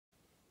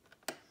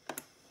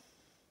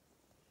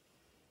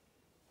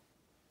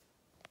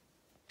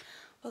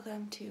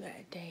Welcome to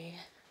day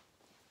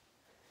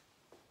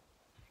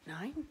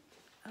 9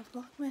 of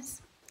Vlogmas,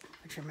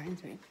 which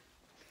reminds me,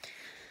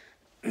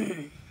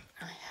 I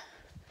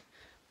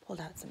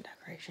pulled out some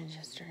decorations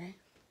yesterday.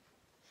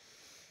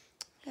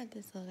 Got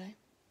this little guy,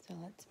 so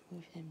let's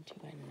move him to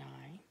a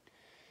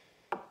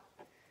 9.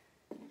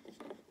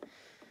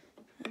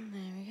 And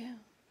there we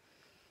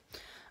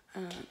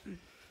go.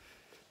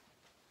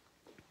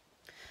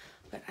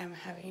 But I'm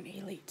having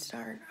a late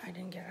start. I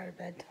didn't get out of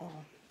bed till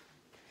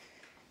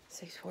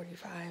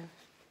 6:45,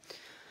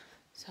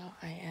 so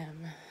I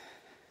am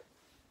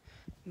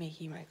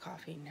making my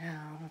coffee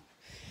now,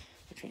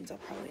 which means I'll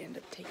probably end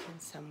up taking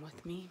some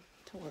with me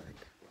to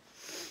work,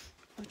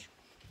 which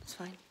is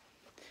fine.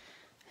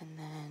 And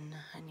then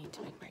I need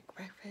to make my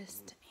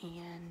breakfast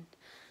and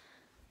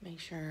make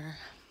sure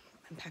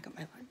and pack up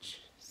my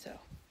lunch. So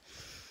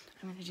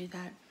I'm gonna do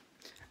that.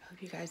 I hope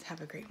you guys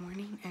have a great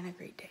morning and a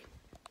great day.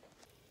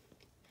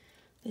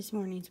 This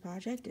morning's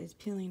project is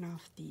peeling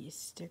off the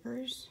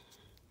stickers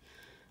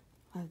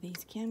of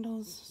these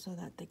candles so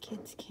that the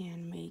kids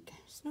can make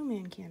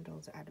snowman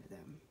candles out of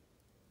them.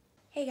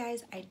 Hey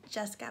guys, I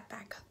just got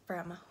back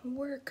from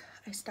work.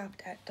 I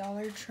stopped at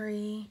Dollar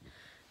Tree,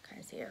 kind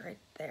of see it right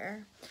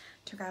there,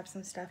 to grab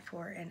some stuff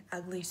for an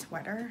ugly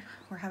sweater.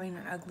 We're having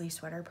an ugly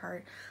sweater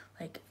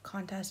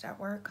contest at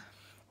work,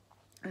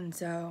 and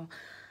so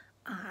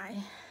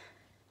I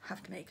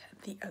have to make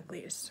the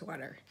ugliest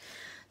sweater.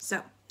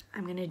 So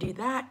I'm gonna do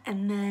that,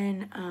 and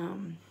then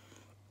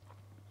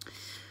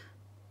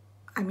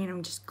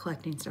I'm just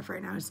collecting stuff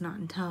right now. It's not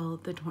until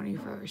the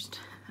 21st,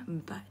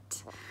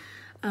 but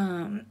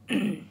I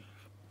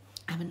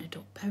have an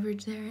adult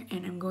beverage there,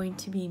 and I'm going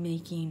to be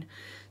making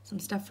some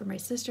stuff for my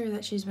sister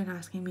that she's been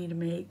asking me to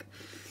make,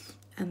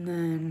 and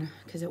then,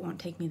 because it won't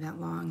take me that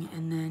long,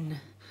 and then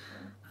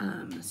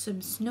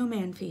some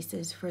snowman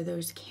faces for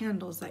those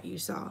candles that you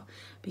saw,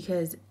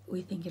 because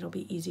we think it'll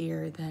be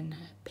easier than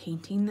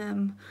painting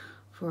them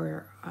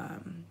for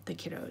the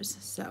kiddos.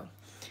 So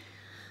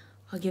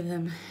I'll give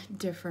them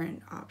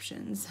different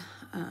options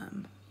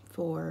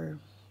for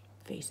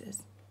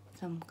faces.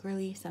 Some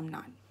girly, some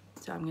not.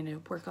 So I'm gonna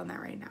work on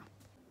that right now.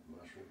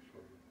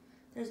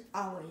 There's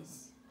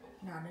always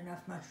not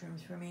enough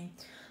mushrooms for me,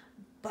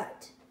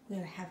 but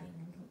we're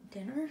having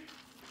dinner.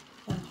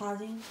 I'm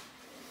pausing,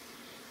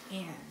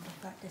 and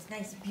I've got this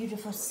nice,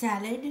 beautiful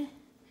salad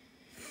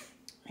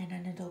and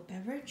an adult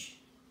beverage.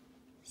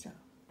 So,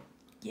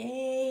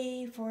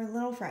 yay for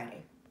Little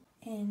Friday.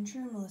 In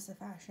true Melissa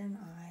fashion,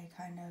 I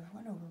kind of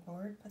went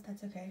overboard, but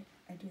that's okay.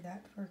 I do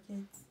that for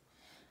kids,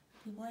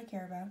 people I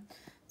care about.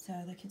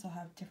 So the kids will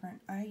have different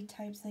eye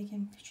types they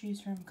can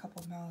choose from, a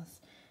couple of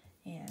mouths,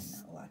 and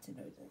lots of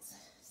noses.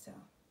 So,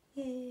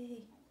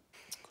 yay!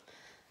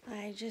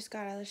 I just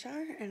got out of the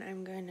shower, and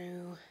I'm going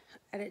to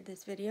edit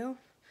this video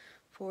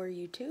for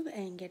YouTube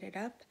and get it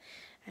up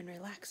and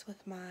relax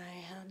with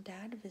my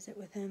dad, visit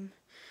with him,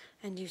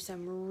 and do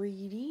some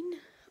reading.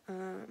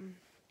 And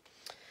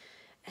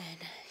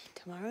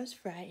tomorrow's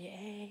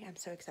Friday. I'm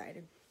so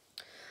excited.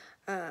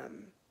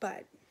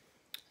 But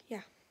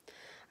yeah,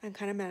 I'm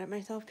kind of mad at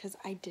myself because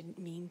I didn't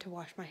mean to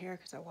wash my hair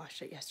because I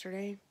washed it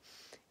yesterday,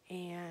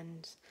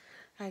 and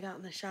I got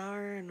in the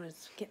shower and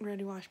was getting ready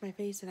to wash my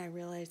face, and I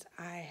realized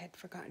I had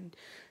forgotten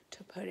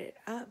to put it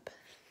up,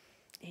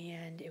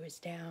 and it was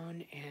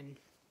down and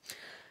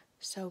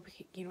so,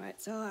 you know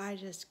what, so I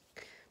just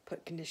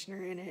put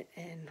conditioner in it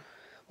and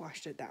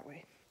washed it that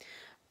way.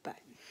 But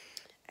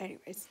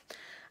anyways,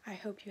 I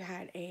hope you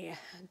had a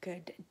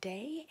good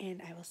day,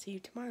 and I will see you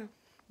tomorrow.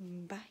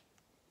 Bye.